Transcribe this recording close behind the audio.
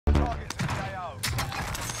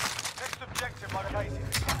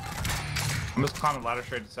I'm just climbing the ladder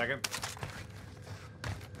straight in a second.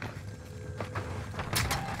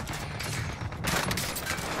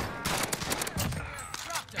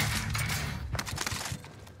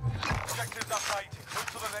 Objectives updated. Move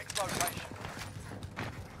to the next location.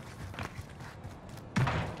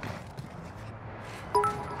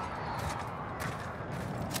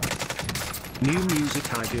 New music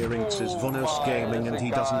idea is Vonos Gaming and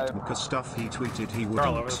he doesn't make stuff he tweeted he They're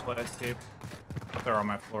all over the wouldn't. place, Steve. They're on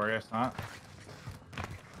my floor, yes, not.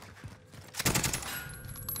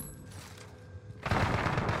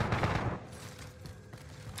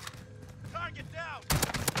 Target down.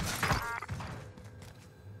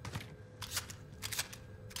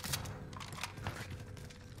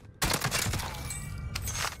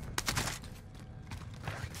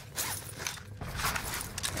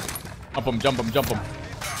 Jump him.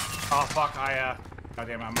 Oh, fuck, God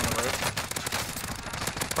damn it, I'm on the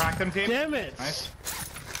roof. Cracked him, team. Damn it! Nice.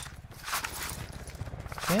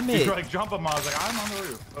 Damn He's it. like, jump him. I was like, I'm on the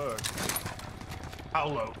roof. Fuck. How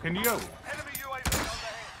low can you go? Enemy UAV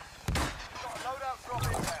overhead. Got a loadout drop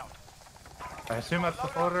inbound. I assume that's the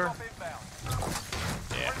floater. Drop inbound.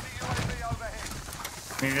 Yeah. Friendly UAV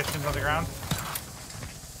overhead. Munitions on the ground.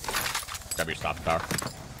 Grab your stop power.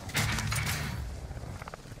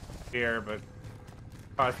 Here, but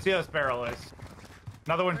see how this barrel is.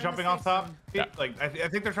 Another one jumping off top. Yeah. Like I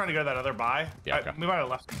think they're trying to go to that other buy. Yeah, okay. We might have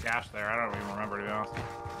left some cash there. I don't even remember, to be honest.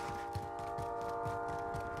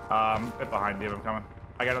 Bit behind you. I'm coming.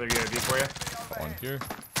 I got another UAV for you. One here.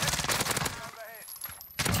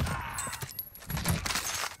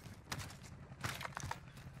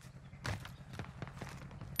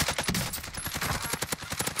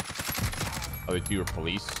 Other two are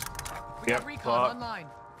police. Yep. Recon online.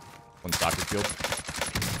 One soccer field.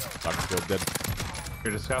 Soccer field dead.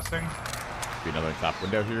 You're disgusting. Be another in top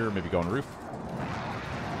window here. Maybe go on the roof.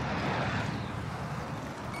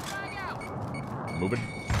 Moving.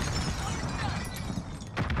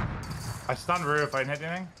 I stunned roof. I didn't hit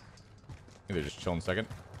anything. I think they're just chilling a second.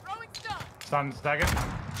 Stunned second.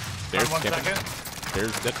 Stairs. Stunned 1 camping. second.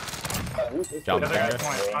 Stairs dead. The Challenge other guy's camera.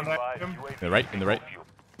 point. Stunned him. In the right. In the right.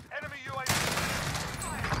 Enemy UAV.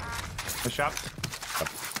 The shop.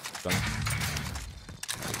 Done.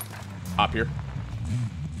 Hop here.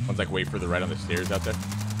 One's like way further right on the stairs out there.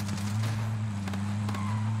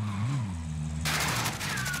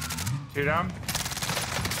 Two down.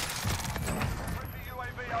 Friendly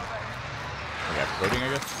UAV overhead. Okay, floating, I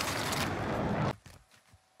guess.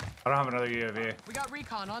 I don't have another UAV. We got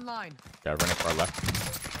recon online. Yeah, running far left.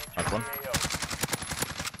 That's one.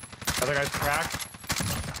 Other guy's cracked.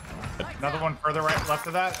 Another one further right, left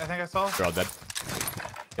of that. I think I saw. They're all dead.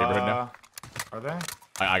 Neighborhood now. Are they?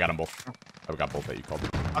 I got them both. I got both that you called.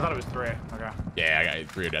 I thought it was 3. Okay. Yeah, I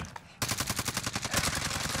got 3 are dead.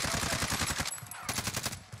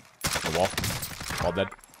 The wall. All dead.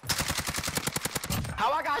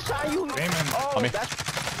 How I got shot? You? Damon. Oh, On me. that's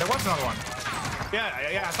There was another one.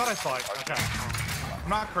 Yeah, I thought I saw it. Okay. I'm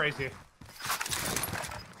not crazy.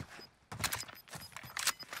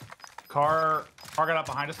 Car got up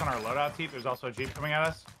behind us on our loadout teep. There's also a Jeep coming at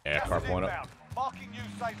us. Yeah, car pulling up. Marking new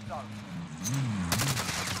safe zone.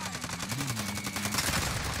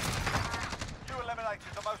 You eliminated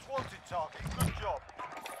the most wanted target. Good job.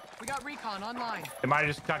 We got recon online. They might have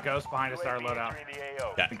just got ghosts behind us at our loadout.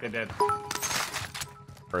 Yeah. I think they did.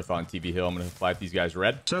 Earth on TV Hill. I'm gonna fly these guys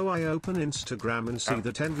red. So I open Instagram and see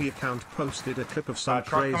that Envy account posted a clip of some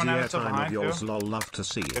truck crazy coming at us up airtime of behind, yours. too. Lol, love to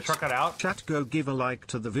see The it. truck got out. Chat, go give a like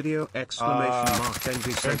to the video! Exclamation mark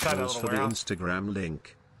Envy inside that socials little for the warehouse. Instagram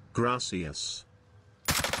link. Gracias.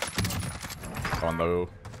 On low.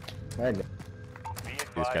 These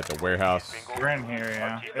guys at the warehouse. We're in here,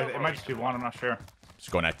 yeah. It might just be one. I'm not sure.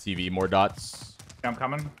 Just going at TV. More dots. Yeah, I'm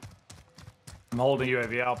coming. I'm holding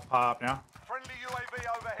UAV. I'll pop now. Friendly UAV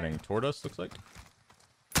overhead. Running toward us. Looks like.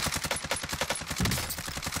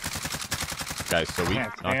 Guys, so weak.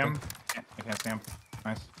 Can't see Nothing. him. I can't see him.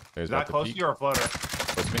 Nice. He's Is about that to close peek. to you or a floater?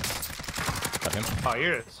 Close to me. Got him. Oh,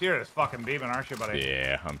 you're just fucking beaming, aren't you, buddy?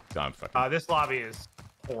 Yeah, I'm fucking. This lobby is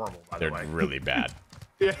horrible, by the They're way. really bad.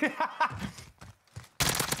 Yeah.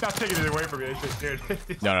 Not taking it away from you. It's just, dude.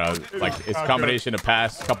 No, like it's a combination of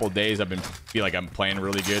past couple of days. Feel like I'm playing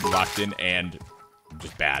really good, locked in, and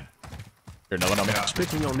just bad. Here, another one on me.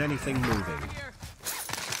 Spitting on anything moving.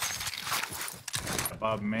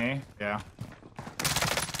 Above me. Yeah.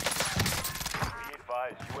 Be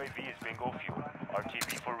advised, UAV is bingo fuel.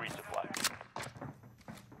 RTB for resupply.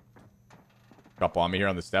 Couple on me here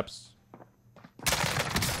on the steps.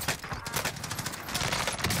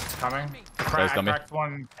 Coming. Guys, coming. Cracked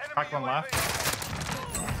one left.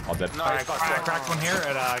 All dead. No, Alright, I cracked one here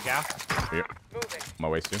at gas. Here. My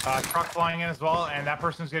way soon. Truck flying in as well, and that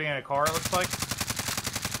person's getting in a car, it looks like.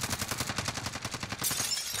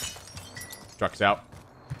 Truck's out.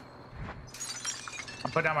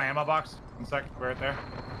 I'm putting down my ammo box. 1 sec, right there.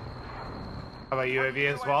 How about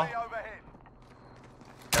UAV as well?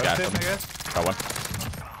 Yeah, That was it, I guess. Got one.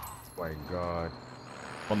 Oh my god.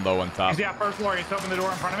 One low, on top. He's first floor. He's opened the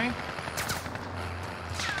door in front of me.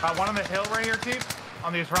 One on the hill right here, Teep.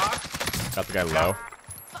 On these rocks. Got the guy low.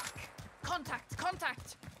 Fuck. Contact.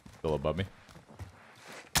 Contact. Still above me.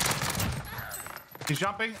 He's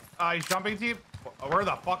jumping. He's jumping, Teep. Where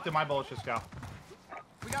the fuck did my bullets just go?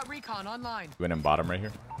 We got recon online. Went in bottom right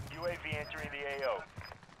here. UAV entering the AO.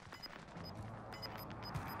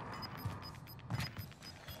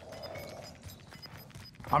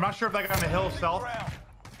 I'm not sure if that guy on the hill is self.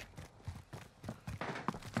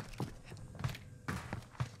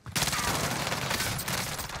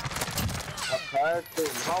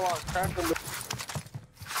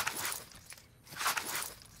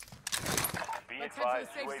 Be Let's head to the advised,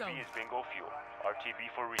 safe UAV zone. is bingo fuel. RTB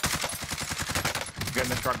for resupply. Getting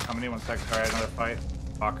the truck coming in 1 sec. Sorry, another fight.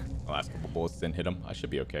 Fuck. The last couple bullets didn't hit him. I should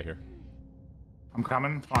be okay here. I'm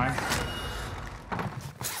coming. Fine.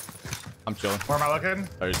 I'm chilling. Where am I looking?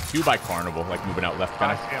 There's 2 by Carnival, like moving out left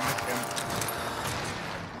I kind see of. him. I see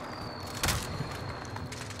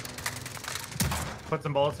him. Put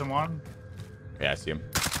some bullets in one. Yeah, I see him.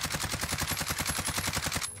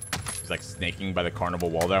 He's like snaking by the Carnival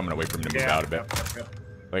wall there. I'm gonna wait for him to move out a bit. Yep.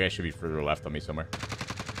 Like I should be further left on me somewhere.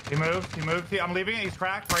 He moved. He moved. I'm leaving it. He's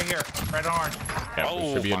cracked right here. Right on orange. Yeah,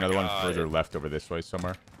 there should be my another one God. further left over this way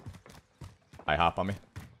somewhere. I hop on me.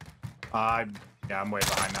 Yeah, I'm way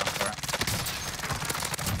behind now. Sorry.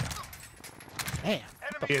 Damn.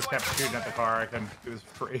 He just kept shooting at the car. It was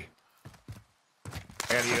free.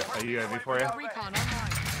 I got a UAV for you. Got recon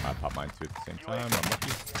online. I pop mine too at the same time. I'm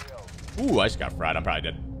lucky. Ooh, I just got fried. I'm probably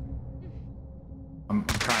dead. I'm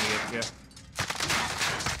trying to get to you.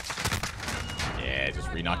 Yeah, it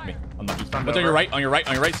just re-knocked me. Unlucky. Stunned What's on over. your right? On your right?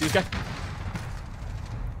 On your right? See this guy?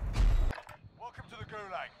 Welcome to the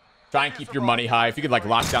Gulag. Try and keep your money high. If you could like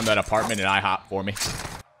lock down that apartment and I hop for me.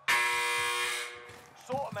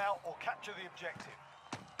 Sort them out or capture the objective.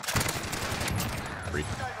 Free.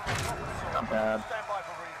 Not bad. Stand by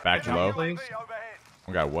for resupply. Back low. Please. Overhead.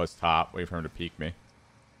 One guy was top. Wait for him to peek me. Is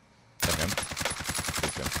that him?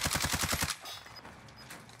 It's him.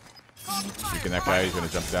 Peeking that guy. He's gonna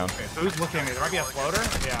jump down. Okay, so who's looking at me? There might be a floater?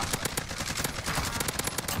 Yeah.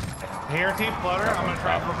 Here, team floater. I'm gonna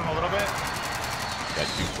try and move him a little bit. Got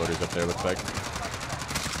 2 floaters up there, looks like.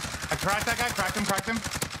 I cracked that guy. Cracked him.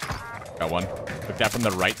 Got one. Took that from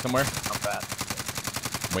the right somewhere. Not bad.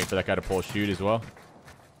 Wait for that guy to pull a shoot as well.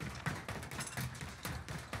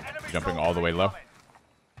 Enemy Jumping drone all the way low. incoming.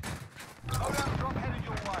 Loadout drop headed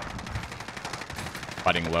your way.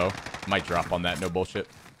 Fighting low. Might drop on that. No bullshit.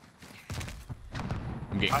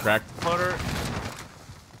 I'm getting cracked. Floater.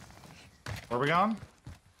 Where are we going?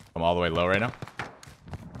 I'm all the way low right now.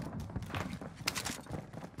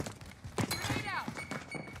 Grenade out.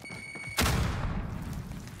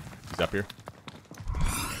 He's up here.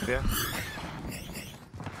 Yeah.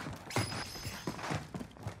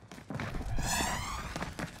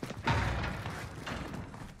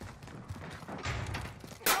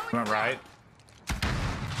 Went right.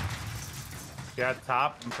 Yeah,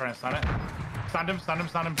 top. I'm trying to stun it. Stunned him. Shooting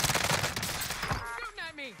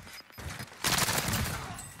at me.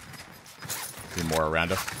 Three more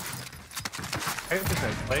around us. Hey, just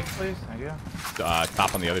a leg, please. Thank you.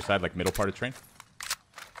 Top on the other side, like middle part of train.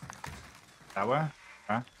 That way?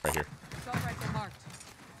 Huh? Right here. Assault rifle marked.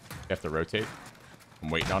 You have to rotate. I'm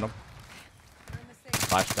waiting on him. We're in the safe.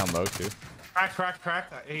 Flash down low too.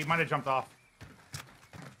 Cracked. He might have jumped off.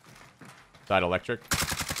 Side electric.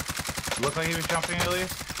 Looked like he was jumping at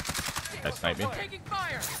least. That sniped me. Taking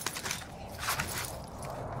fire.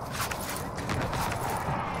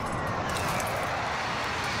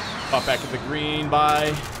 Pop back at the green.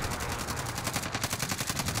 Bye.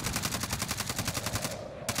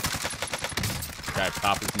 Guy up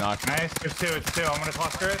top is knocked. Nice. It's two. I'm gonna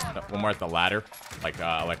cluster it. One more at the ladder, like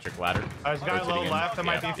electric ladder. There's a guy Rotating low in. left that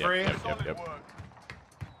might be free. Yep. Solid work.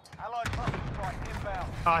 Allied cluster strike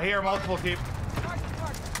inbound. Here, multiple keep.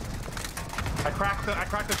 I cracked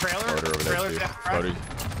the trailer. Floater over there Trailer's too. dead, right?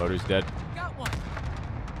 Floater's dead. Got one.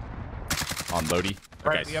 On Lodi. That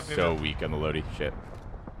Right, guy's yep. so weak on the Lodi. Shit.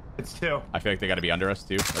 It's two. I feel like they got to be under us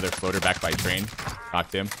too. Another floater back by train.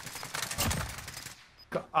 Knocked him.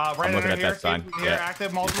 Right looking under at here. that sign. Keep here, Yeah.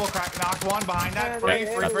 active, multiple crack. Knocked one behind that. Free.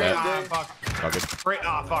 got that. Ah, fuck. All good. Free.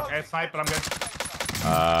 Ah, fuck. I sniped, but I'm good.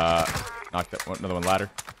 Knocked that one, another one ladder.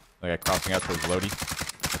 Like crossing out towards Lodi.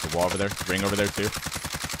 There's a wall over there. Ring over there too.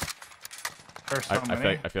 There's so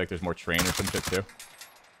many. I feel like there's more train or some shit too.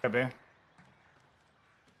 Could be. I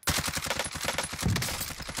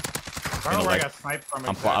don't know where I got sniped from.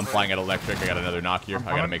 I'm flying at electric. I got another knock here.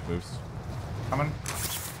 I gotta make moves. Coming.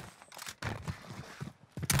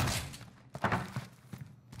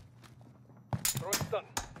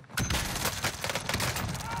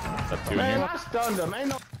 That's two in here. I stunned him. Ain't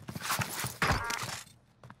no.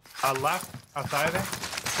 Left, outside, I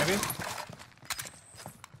think. Maybe.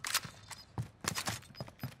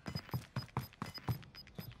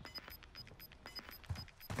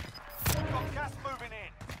 Got gas moving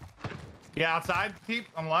in. Yeah, outside. Keep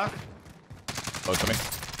on the left. Close to me.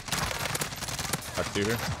 That's two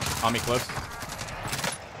here. On me close.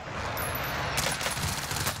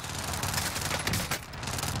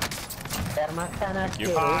 Thank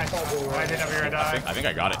you. I did have your die. I think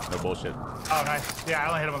I got it. No bullshit. Oh, nice. Yeah, I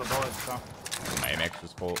only hit him with a bullet, so. My MX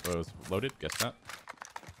was full. Was loaded. Guess not.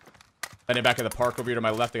 Heading back at the park over here to my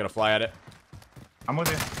left. I gotta fly at it. I'm with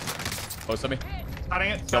you. Close to me.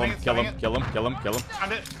 Stunning it. Kill him. Kill him. Kill him. Kill him. Kill him.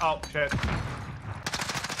 Found it. Oh, shit.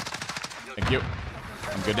 Thank you.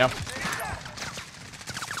 I'm good now.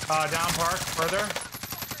 Down park, further.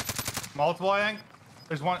 Multiple, I think.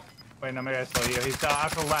 There's one. Wait, no, maybe I saw you. He's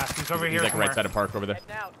after the left. He's over here. He's like somewhere. right side of park over there.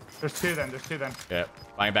 There's two then. There's two then. Yeah.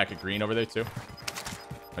 Flying back at green over there too.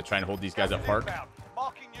 I try and hold these guys at park.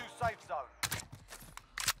 Marking new safe zone.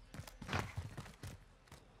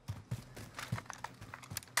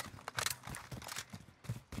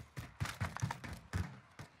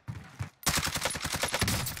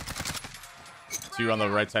 Two on the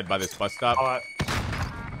right side by this bus stop. Oh,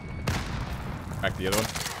 Back the other one.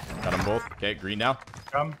 Got them both. Okay, green now.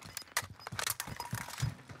 come.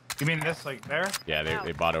 You mean this, like, there? Yeah,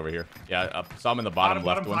 they bought over here. Yeah, saw him in the bottom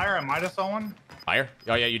left one. Fire. I might have saw one. Fire?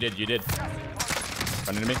 Oh, yeah, you did. You did.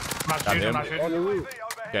 Running to me. I'm not Got shooting. him. I'm not shooting.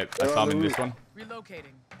 Okay, I saw him in this one.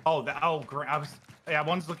 Relocating. Oh, great. Yeah,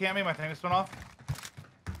 one's looking at me. My thing just went off.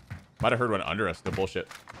 Might have heard one under us. No bullshit.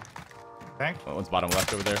 Thank. That one's bottom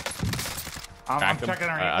left over there. I'm Cracked him. checking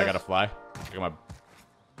underneath I gotta this. fly. Check my.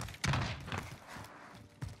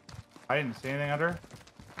 I didn't see anything under.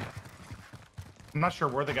 I'm not sure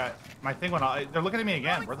where they got. My thing went off. They're looking at me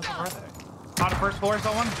again. Where the fuck are they? On the first floor,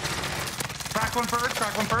 someone. Crack one first.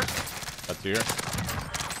 Crack one first. That's here.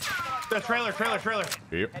 The trailer.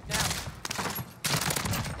 Here you. Head down.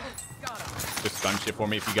 Got him. Just stun shit for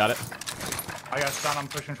me if you got it. I got stun. I'm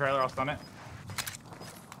pushing trailer. I'll stun it.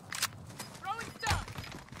 Throwing stuff.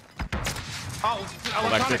 Oh,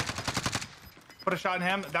 electronic. Put a shot in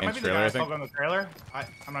him. That might be the guy I saw on the trailer.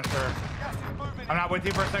 I'm not sure. I'm not with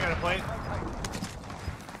you for a second. I plate.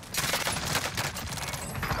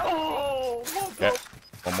 Oh, Okay.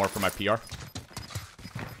 One more for my PR.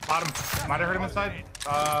 Bottom. Might have heard him inside.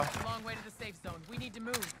 A long way to the safe zone. We need to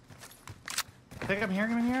move. I think I'm hearing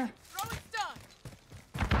him in here. Throwing stuff.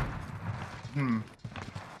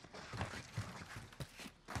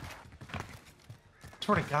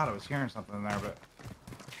 Swear to God, I was hearing something in there, but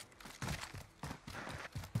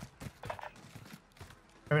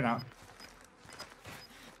maybe not.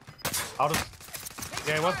 I'll just.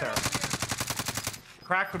 Yeah, he was there.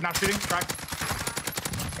 Crack, not shooting. Crack.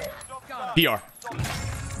 PR.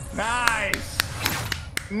 Nice.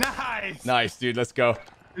 Nice, dude. Let's go.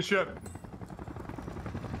 Good shit.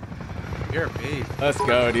 You're a beast. Let's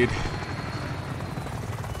go, dude.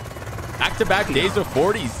 Back-to-back days of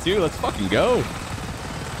 40s, too. Let's fucking go.